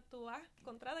 apasiona, tú vas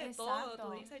contra de Exacto. todo.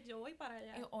 Tú dices, yo voy para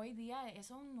allá. Hoy día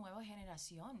es una nueva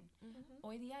generación.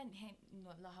 Hoy día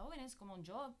los jóvenes como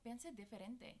yo piensan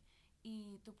diferente,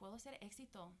 y tú puedes hacer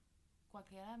éxito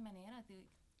cualquier manera que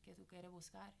tú quieres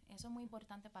buscar. Eso es muy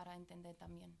importante para entender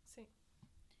también. Sí.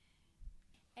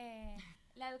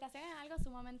 La educación es algo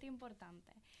sumamente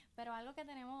importante, pero algo que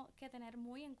tenemos que tener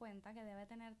muy en cuenta, que debe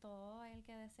tener todo el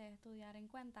que desee estudiar en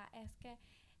cuenta, es que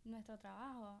nuestro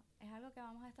trabajo es algo que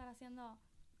vamos a estar haciendo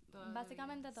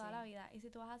básicamente toda la vida. Y si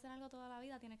tú vas a hacer algo toda la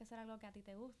vida, tiene que ser algo que a ti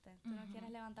te guste. Tú no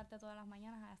quieres levantarte todas las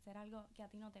mañanas a hacer algo que a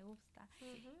ti no te gusta.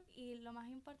 Y lo más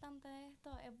importante de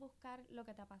esto es buscar lo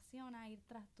que te apasiona, ir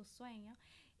tras tus sueños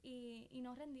y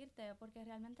no rendirte, porque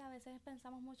realmente a veces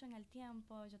pensamos mucho en el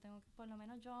tiempo. Por lo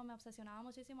menos yo me obsesionaba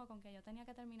muchísimo con que yo tenía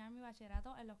que terminar mi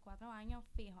bachillerato en los 4 años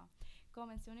fijo.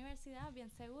 Comencé universidad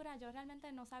bien segura. Yo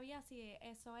realmente no sabía si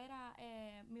eso era,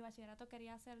 mi bachillerato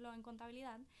quería hacerlo en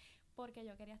contabilidad, porque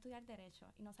yo quería estudiar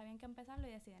Derecho y no sabía en qué empezarlo,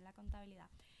 y decidí en la contabilidad.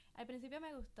 Al principio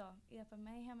me gustó y después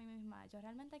me dije a mí misma, yo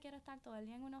realmente quiero estar todo el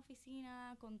día en una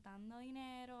oficina contando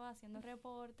dinero, haciendo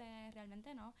reportes.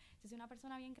 Realmente no. Yo soy una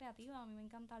persona bien creativa, a mí me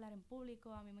encanta hablar en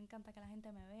público, a mí me encanta que la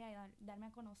gente me vea y darme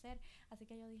a conocer. Así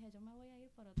que yo dije, yo me voy a ir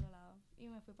por otro lado. Y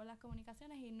me fui por las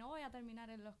comunicaciones, y no voy a terminar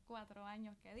en los 4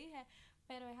 años que dije,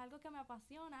 pero es algo que me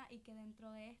apasiona, y que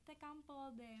dentro de este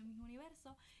campo de mis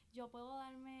universos yo puedo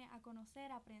darme a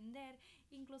conocer, aprender,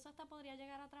 incluso hasta podría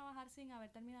llegar a trabajar sin haber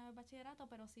terminado el bachillerato,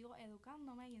 pero sigo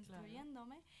educándome y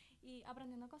instruyéndome, y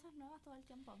aprendiendo cosas nuevas todo el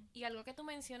tiempo. Y algo que tú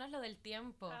mencionas, lo del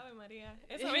tiempo. Ave María,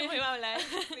 eso mismo iba a hablar.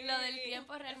 Sí, Lo del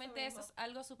tiempo realmente eso mismo. es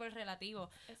algo súper relativo.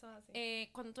 Eso es así.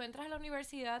 Cuando tú entras a la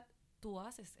universidad, tú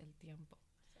haces el tiempo.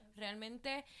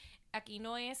 Realmente aquí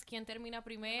no es quién termina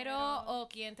primero o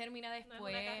quién termina No es una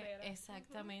después. carrera.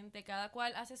 Exactamente, cada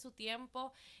cual hace su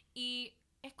tiempo y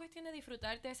es cuestión de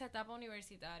disfrutarte esa etapa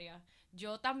universitaria.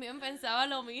 Yo también pensaba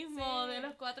lo mismo Sí. de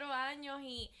los 4 años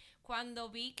y cuando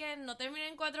vi que no terminé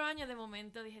en 4 años, de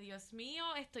momento dije, Dios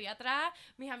mío, estoy atrás,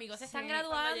 mis amigos se están Sí,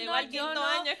 graduando, Cuando llegó al yo quinto no.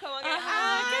 año es como que,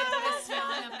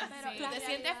 Presiona, Pero Sí, la te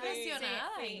sientes realidad-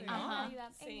 presionada. Sí, y sí. no. En Ajá.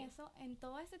 realidad, Sí. en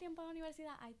todo ese tiempo de la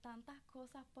universidad hay tantas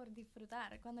cosas por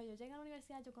disfrutar. Cuando yo llegué a la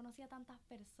universidad yo conocí a tantas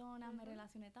personas, me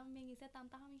relacioné tan bien, hice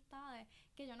tantas amistades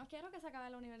que yo no quiero que se acabe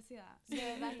la universidad. De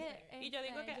verdad que... Y yo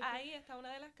digo que yo- ahí está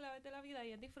una de las claves de la vida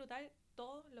y es disfrutar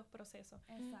todos los procesos.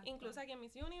 Exacto. Incluso aquí en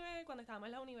Miss Universe, cuando estábamos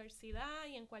en la universidad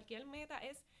y en cualquier meta,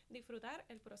 es disfrutar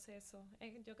el proceso.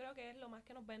 Yo creo que es lo más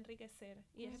que nos va a enriquecer.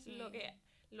 Y es Sí. lo que,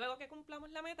 luego que cumplamos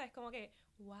la meta, es como que,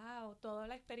 wow, toda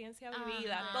la experiencia Ajá,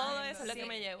 vivida, todo eso es lo sí. que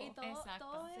me llevo. Y todo, Exacto.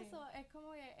 todo Sí. eso es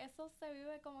como que eso se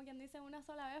vive como quien dice una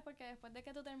sola vez porque después de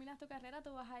que tú terminas tu carrera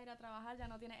tú vas a ir a trabajar, ya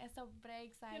no tienes esos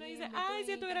breaks ahí. uno in dice, between, "Ay, si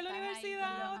que estuviera en la estás ahí con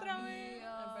universidad los otra vez".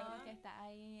 amigos, Es verdad. que estás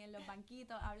ahí en los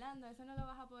banquitos hablando, eso no lo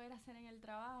vas a poder hacer en el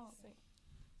trabajo. Sí.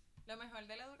 Lo mejor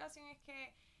de la educación es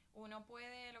que uno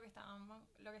puede, lo que estaban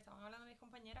hablando mis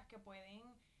compañeras, que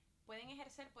pueden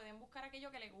ejercer, pueden buscar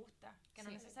aquello que les gusta, que no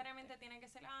Sí. necesariamente tiene que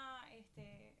ser,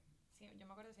 sí, yo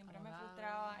me acuerdo, siempre me Abogado.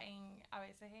 frustraba a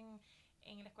veces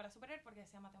en la escuela superior porque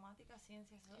decía matemáticas,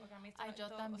 ciencias, eso, porque a mí esto, Ay, yo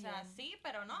esto, o sea, también. sí,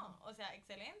 pero no, o sea,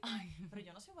 excelente, pero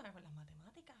yo no soy buena con las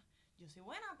matemáticas, yo soy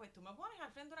buena, pues tú me pones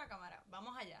al frente de una cámara,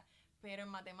 vamos allá, pero en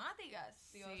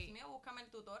matemáticas, Dios Sí. mío, búscame el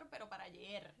tutor, pero para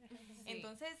ayer. Sí.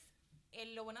 Entonces,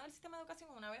 lo bueno del sistema de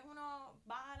educación, una vez uno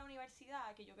va a la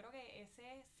universidad, que yo creo que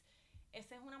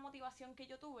esa es una motivación que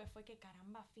yo tuve, fue que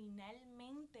caramba,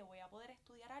 finalmente voy a poder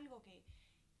estudiar algo que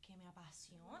me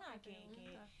apasiona,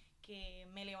 que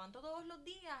me levanto todos los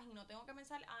días y no tengo que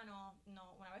pensar, no,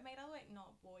 una vez me gradué,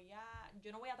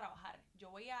 yo no voy a trabajar, yo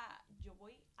voy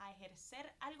a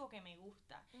ejercer algo que me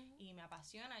gusta y me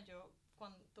apasiona. Yo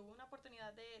cuando tuve una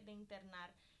oportunidad de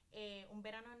internar un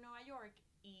verano en Nueva York,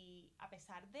 y a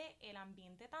pesar de el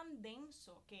ambiente tan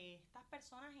denso que estas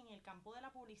personas en el campo de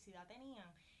la publicidad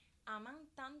tenían, aman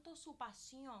tanto su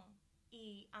pasión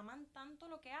y aman tanto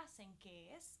lo que hacen,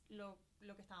 que es lo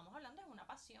que estábamos hablando, es una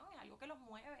pasión, es algo que los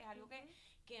mueve, es algo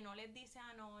que no les dice,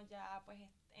 no, ya pues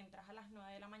entras a las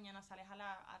 9 de la mañana, sales a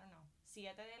las,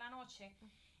 7 de la noche,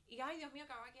 y ay, Dios mío,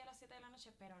 acabo aquí a las 7 de la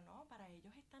noche, pero no, para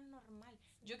ellos es tan normal.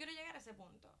 Yo quiero llegar a ese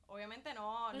punto, obviamente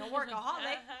no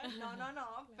workaholic,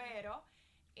 no, pero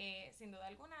sin duda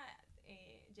alguna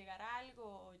llegar a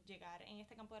algo, llegar en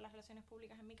este campo de las relaciones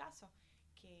públicas en mi caso,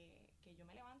 que yo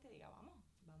me levante y diga, vamos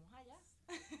allá.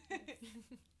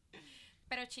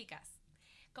 Pero chicas,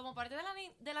 como parte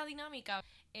de la dinámica,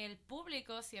 el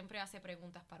público siempre hace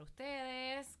preguntas para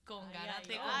ustedes, con Ay, ganas ay,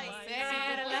 de ay,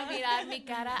 conocerlas. mirar mi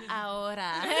cara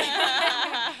ahora.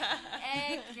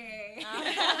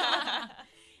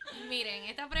 Miren,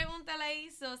 esta pregunta la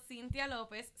hizo Cintia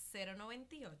López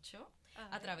 098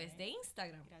 a través de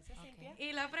Instagram. Gracias, Ok. Cintia.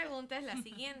 Y la pregunta es la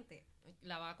siguiente.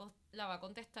 La va a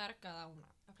contestar cada una.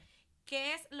 Ok.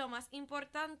 ¿Qué es lo más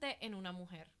importante en una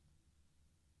mujer?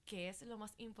 ¿Qué es lo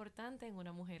más importante en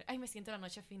una mujer? Ay, me siento la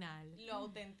noche final. Lo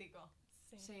auténtico.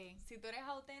 Sí. Si tú eres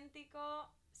auténtico,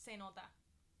 se nota,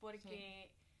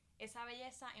 porque esa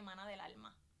belleza emana del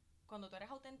alma. Cuando tú eres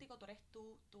auténtico, tú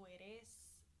eres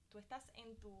tú estás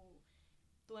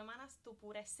tú emanas tu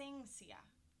pura esencia.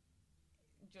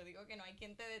 Yo digo que no hay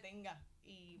quien te detenga,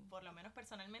 y por lo menos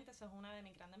personalmente eso es una de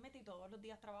mis grandes metas, y todos los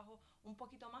días trabajo un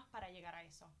poquito más para llegar a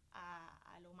eso,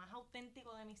 a lo más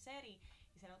auténtico de mi ser, y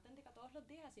ser auténtica todos los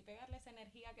días y pegarle esa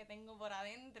energía que tengo por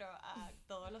adentro a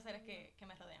todos los seres que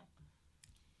me rodean.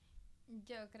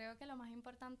 Yo creo que lo más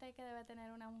importante que debe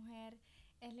tener una mujer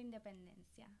es la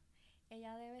independencia.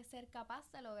 Ella debe ser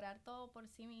capaz de lograr todo por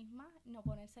sí misma, no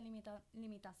ponerse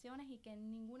limitaciones y que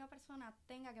ninguna persona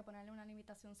tenga que ponerle una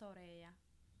limitación sobre ella.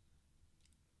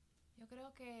 Yo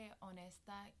creo que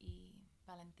honesta y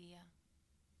valentía,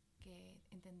 que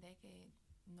entender que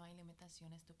no hay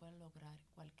limitaciones, tú puedes lograr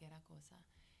cualquier cosa.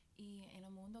 Y en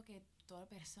un mundo que todas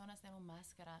personas tienen una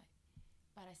máscara,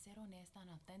 para ser honesta y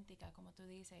auténtica, como tú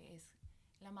dices, es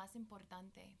la más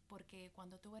importante, porque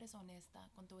cuando tú eres honesta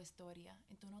con tu historia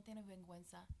y tú no tienes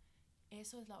vergüenza,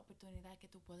 eso es la oportunidad que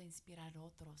tú puedes inspirar a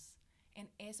otros.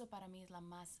 En eso para mí es la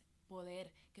más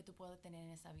poder que tú puedes tener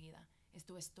en esa vida. Es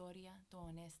tu historia, tu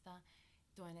honesta,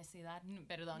 tu honestidad,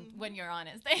 perdón, when you're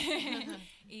honest.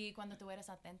 Y cuando tú eres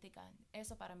auténtica,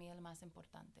 eso para mí es lo más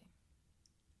importante.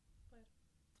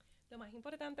 Lo más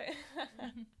importante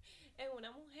en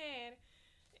una mujer,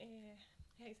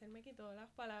 Hazel me quitó las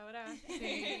palabras,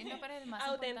 Sí, no, pero es más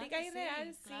auténtica y importante,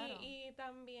 real, sí, claro. y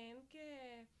también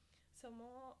que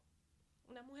somos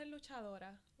una mujer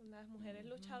luchadora, unas mujeres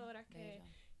luchadoras que, Bello.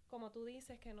 como tú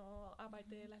dices, que no,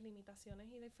 aparte de las limitaciones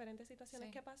y diferentes situaciones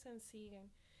Sí. que pasen,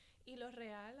 siguen. Y lo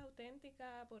real,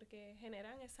 auténtica, porque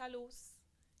generan esa luz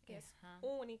que es Ajá.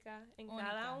 única en Única.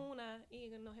 cada una, y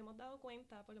nos hemos dado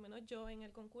cuenta, por lo menos yo en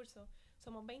el concurso,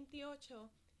 somos 28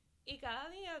 y cada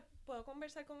día puedo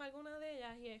conversar con alguna de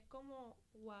ellas y es como,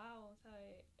 wow,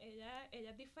 ¿sabes? Ella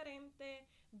es diferente,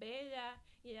 bella,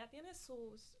 y ella tiene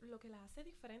lo que la hace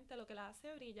diferente, lo que la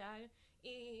hace brillar,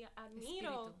 y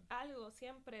admiro Espíritu. algo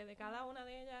siempre de cada una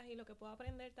de ellas y lo que puedo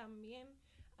aprender también.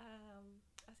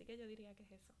 Así que yo diría que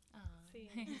es eso. Ah, Sí,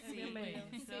 es bien bello.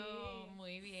 Eso, Sí.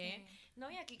 muy bien. Sí.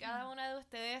 No, y aquí cada una de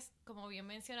ustedes, como bien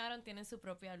mencionaron, tienen su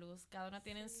propia luz, cada una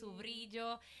tiene su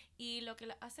brillo y lo que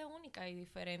la hace única y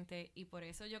diferente, y por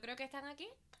eso yo creo que están aquí,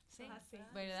 Sí. Así.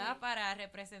 ¿verdad? Sí. Para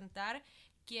representar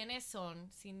quiénes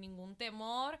son, sin ningún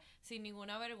temor, sin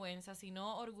ninguna vergüenza,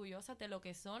 sino orgullosas de lo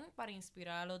que son para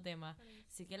inspirar a los demás.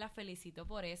 Así que las felicito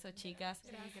por eso, chicas.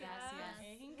 Gracias.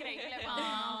 Es increíble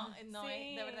cuando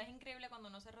Sí. de verdad es increíble cuando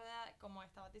uno se rodea, como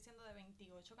estabas diciendo, de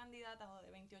 28 candidatas o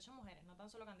de 28 mujeres, no tan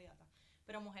solo candidatas,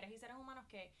 pero mujeres y seres humanos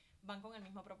que van con el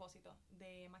mismo propósito,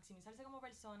 de maximizarse como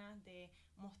personas, de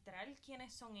mostrar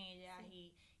quiénes son ellas,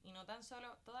 y no tan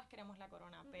solo, todas queremos la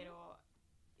corona, pero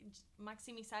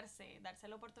maximizarse, darse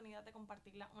la oportunidad de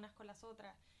compartirla unas con las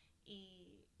otras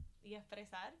y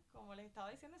expresar, como les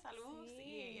estaba diciendo, esa luz Sí.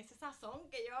 y ese sazón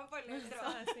que llevan por dentro.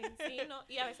 Eso es así, sí, no,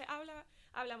 y a veces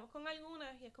hablamos con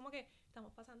algunas y es como que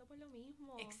estamos pasando por lo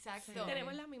mismo. Exacto. Sí.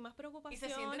 Tenemos las mismas Y preocupaciones.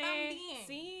 se siente tan bien.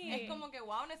 Sí. Es como que,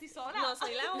 wow, no estoy sola. No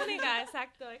soy la única,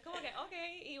 exacto. Es como que, ok,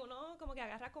 y uno como que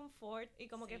agarra confort y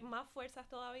como que Sí. más fuerzas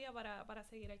todavía para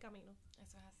seguir el camino.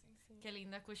 Eso es así. Sí. Qué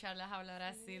lindo escucharlas hablar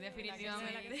así, Sí,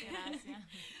 definitivamente. la que sí. Gracias.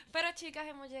 Pero chicas,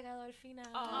 hemos llegado al final.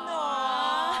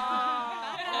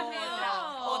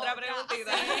 Otra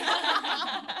preguntita.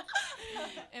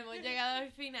 Hemos llegado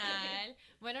al final.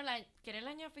 Bueno, ¿quieren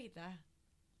la ñapita?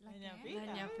 La La ñapita.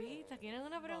 ñapita. ¿Quieren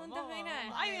una pregunta Vamos.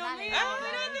 final? Ay, Dios Dale, mío.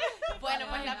 dale. Bueno,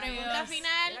 pues Ay, la pregunta Dios.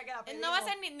 final Mira que la no va a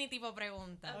pedimos. ser ni tipo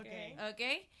pregunta. Ok. ¿Ok?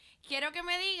 Quiero que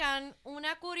me digan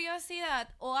una curiosidad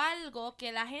o algo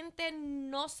que la gente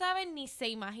no sabe ni se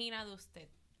imagina de usted.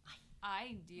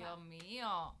 Ay, Dios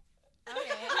mío.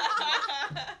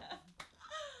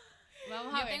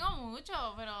 Vamos a Yo ver. tengo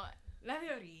mucho, pero... La de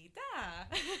ahorita.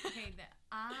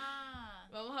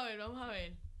 Vamos a ver, vamos a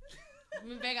ver.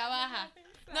 Mi pega baja.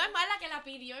 No es mala que la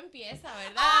pidió empieza,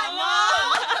 ¿verdad?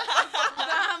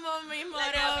 Vamos mismo,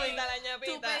 La Robin. ñapita, la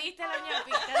ñapita. Tú pediste la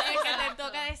ñapita, así que te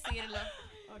toca decirlo.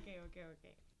 Ok.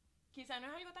 Quizá no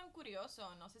es algo tan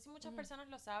curioso, no sé si muchas personas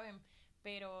lo saben,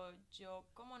 pero yo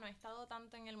como no he estado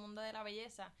tanto en el mundo de la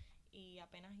belleza y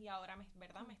apenas y ahora me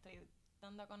estoy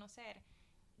dando a conocer,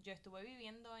 yo estuve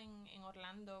viviendo en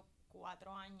Orlando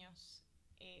 4 años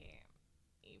y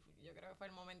yo creo que fue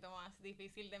el momento más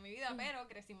difícil de mi vida, pero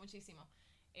crecí muchísimo.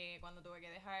 Cuando tuve que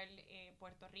dejar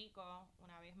Puerto Rico,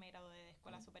 una vez me gradué de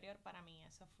escuela superior, para mí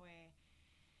eso fue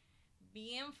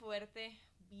bien fuerte,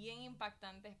 bien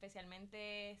impactante,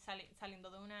 especialmente saliendo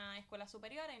de una escuela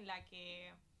superior en la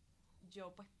que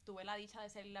yo pues tuve la dicha de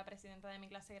ser la presidenta de mi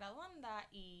clase graduanda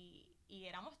y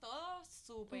éramos todos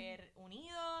súper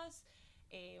unidos,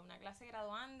 una clase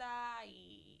graduanda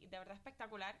y de verdad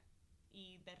espectacular,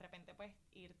 y de repente pues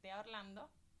irte a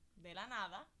Orlando de la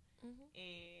nada,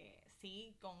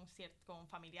 sí, con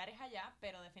familiares allá,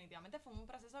 pero definitivamente fue un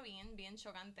proceso bien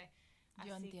chocante.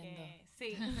 Yo Así entiendo. que,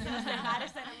 sí,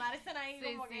 Madison ahí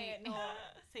Sí, como sí. que no,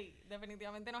 sí,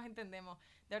 definitivamente nos entendemos.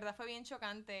 De verdad fue bien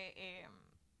chocante,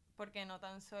 porque no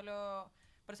tan solo,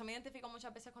 por eso me identifico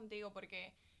muchas veces contigo,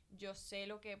 porque yo sé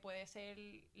lo que puede ser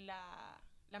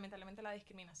lamentablemente la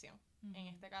discriminación. En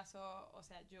este caso, o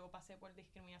sea, yo pasé por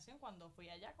discriminación cuando fui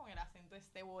allá con el acento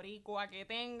boricua que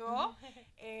tengo,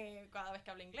 cada vez que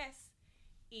hablo inglés.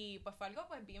 Y pues fue algo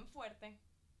pues bien fuerte.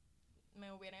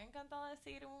 Me hubiera encantado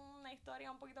decir una historia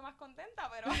un poquito más contenta,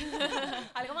 pero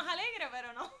algo más alegre,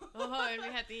 pero no. Vamos a ver,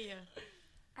 mis gatillos.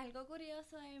 Algo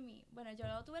curioso de mí, bueno,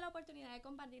 yo tuve la oportunidad de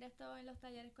compartir esto en los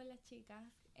talleres con las chicas.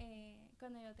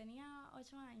 Cuando yo tenía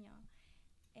 8 años,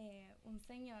 un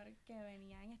señor que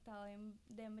venía en estado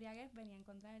de embriaguez venía en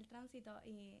contra del tránsito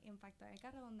y impactó el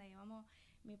carro donde íbamos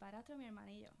mi padrastro, mi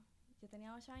hermana y yo. Yo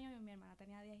tenía 8 años y mi hermana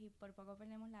tenía 10 y por poco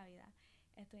perdemos la vida.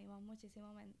 Estuvimos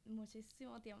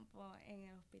muchísimo tiempo en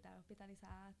el hospital,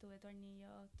 hospitalizada. Tuve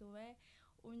tornillos, tuve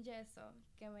un yeso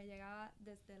que me llegaba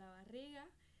desde la barriga,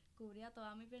 cubría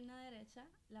toda mi pierna derecha,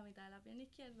 la mitad de la pierna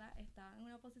izquierda, estaba en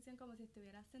una posición como si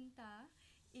estuviera sentada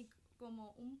y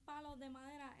como un palo de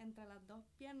madera entre las dos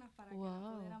piernas para que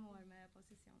no pudiera moverme de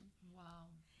posición. Wow.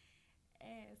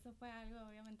 Eso fue algo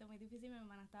obviamente muy difícil. Mi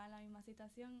hermana estaba en la misma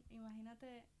situación.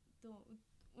 Imagínate tú,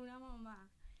 una mamá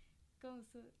con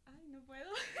su... Ay, no puedo.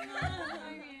 No,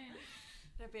 muy bien.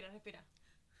 Respira.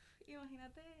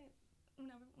 Imagínate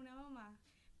una mamá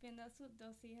viendo a sus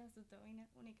dos hijas, sus dos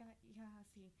únicas hijas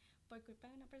así, por culpa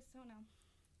de una persona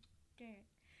que...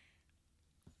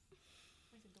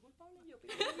 Me siento culpable, yo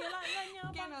pienso que la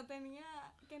ñapa.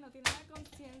 que no tiene la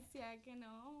conciencia, que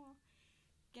no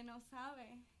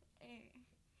sabe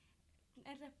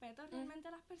el respeto realmente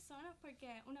a las personas,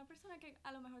 porque una persona que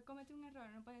a lo mejor cometió un error,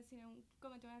 no puede decir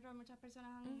cometió un error, muchas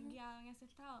personas han guiado en ese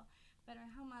estado, pero él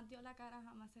jamás dio la cara,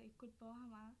 jamás se disculpó,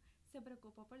 jamás se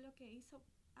preocupó por lo que hizo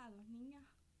a dos niñas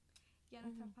y a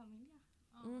nuestra familia.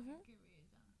 Oh, qué bella.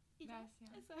 Y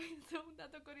gracias. Eso es un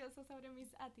dato curioso sobre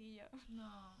mis atillos.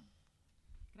 No.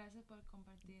 Gracias por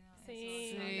compartir eso.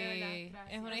 Sí, No, de verdad.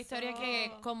 Gracias. Es una historia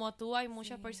que, como tú, hay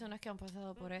muchas personas que han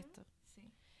pasado por esto.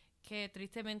 Sí. Que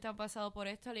tristemente han pasado por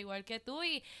esto, al igual que tú,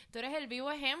 y tú eres el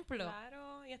vivo ejemplo.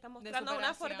 Claro, y estás De mostrando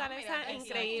una superación, fortaleza mira,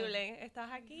 increíble.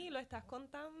 Estás aquí, lo estás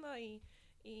contando y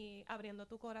abriendo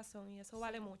tu corazón, y eso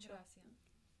vale mucho. Gracias.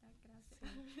 Gracias.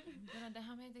 Pero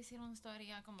déjame decir una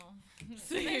historia como...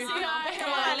 Sí.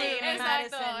 Como Dali,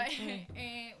 Exacto.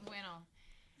 Madison. Bueno,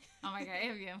 oh my God,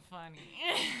 es bien funny.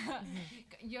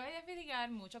 Yo he de platicar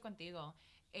mucho contigo.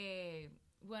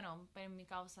 Bueno, pero en mi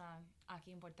causa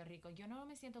aquí en Puerto Rico, yo no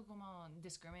me siento como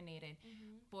discriminated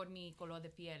por mi color de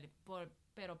piel,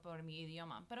 pero por mi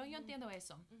idioma. Pero yo entiendo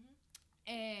eso.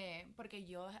 Porque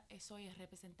yo estoy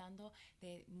representando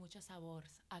de muchos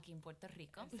sabores aquí en Puerto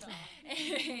Rico.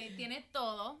 Tiene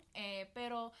todo,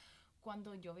 pero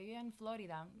cuando yo vivía en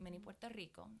Florida, mini Puerto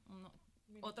Rico,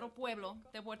 otro pueblo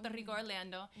de Puerto Rico,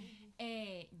 Orlando,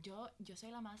 yo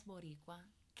soy la más boricua.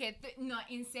 No,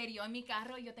 en serio, en mi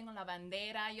carro yo tengo la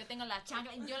bandera, yo tengo la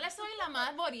chancla, yo le soy la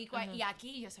más boricua y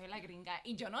aquí yo soy la gringa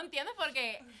y yo no entiendo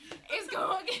porque es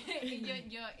como que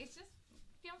yo it's just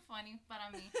bien funny para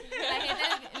mí.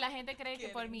 La gente cree que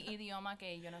por mi idioma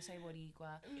que yo no soy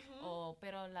boricua,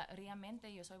 pero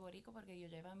realmente yo soy boricua porque yo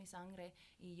llevo mi sangre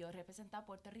y yo represento a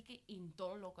Puerto Rico en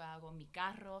todo lo que hago, en mi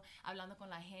carro, hablando con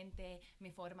la gente,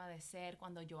 mi forma de ser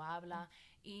cuando yo hablo,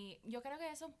 y yo creo que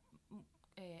eso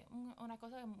una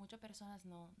cosa que muchas personas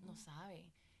no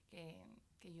saben,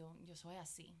 que yo soy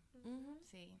así.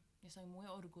 Sí, yo soy muy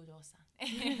orgullosa.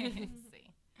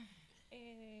 Sí.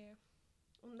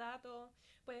 Un dato,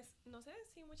 pues no sé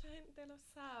si mucha gente lo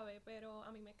sabe, pero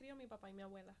a mí me crió mi papá y mi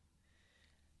abuela.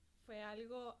 Fue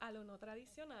algo a lo no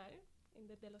tradicional.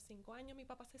 Desde los 5 años mi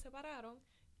papá se separaron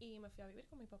y me fui a vivir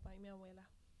con mi papá y mi abuela.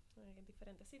 En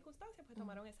diferentes circunstancias pues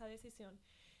tomaron esa decisión.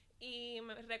 Y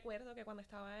me recuerdo que cuando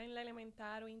estaba en la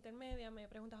elemental o intermedia me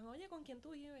preguntaban, oye, ¿con quién tú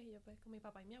vives? Y yo, pues, con mi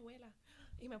papá y mi abuela.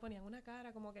 Y me ponían una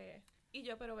cara como que... Y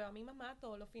yo, pero veo a mi mamá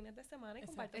todos los fines de semana y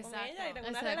comparto con ella y tengo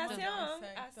una relación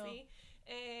así.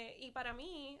 Y para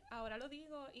mí, ahora lo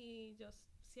digo, y yo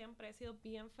siempre he sido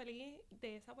bien feliz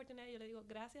de esa oportunidad. Yo le digo,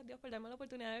 gracias Dios por darme la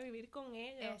oportunidad de vivir con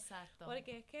ellos. Exacto.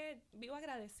 Porque es que vivo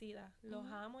agradecida. Los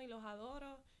amo y los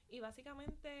adoro. Y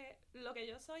básicamente lo que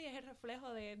yo soy es el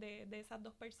reflejo de esas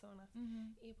dos personas.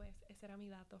 Y pues ese era mi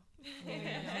dato.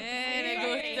 Le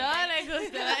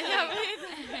gustó la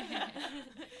llamita.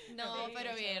 No,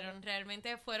 pero vieron,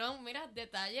 realmente fueron, mira,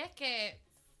 detalles que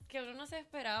uno no se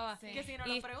esperaba. Sí. Que si no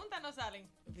lo preguntan, no salen.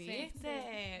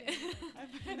 ¿Viste?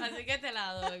 Así que te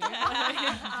la doy.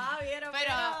 Vieron.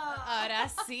 Pero ahora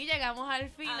sí llegamos al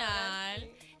final.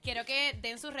 Sí. Quiero que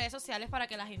den sus redes sociales para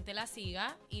que la gente la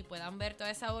siga y puedan ver toda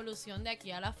esa evolución de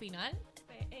aquí a la final.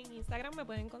 En Instagram me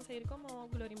pueden conseguir como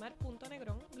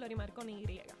glorimar.negrón, Glorimar con Y.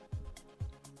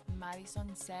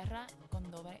 Madison Serra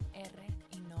con doble R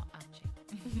y no H.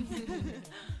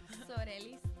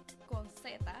 Sorelis con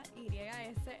Z,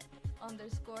 YS_Lisboa.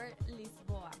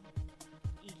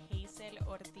 Y Hazel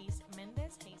Ortiz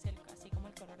Méndez, Hazel así como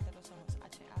el color de los ojos,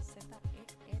 HAZEL,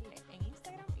 en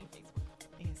Instagram y Facebook.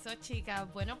 Eso,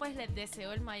 chicas. Bueno, pues les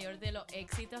deseo el mayor de los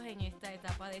éxitos en esta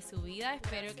etapa de su vida.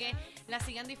 Espero que la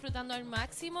sigan disfrutando al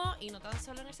máximo y no tan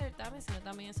solo en el certamen, sino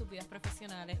también en sus vidas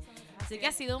profesionales. Así que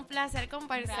ha sido un placer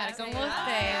conversar con ustedes.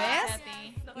 Gracias a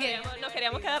ti. Nos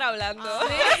queríamos quedar hablando.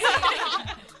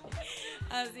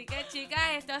 Así que,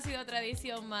 chicas, esto ha sido otra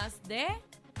edición más de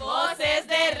 ¡Voces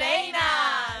de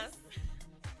Reinas!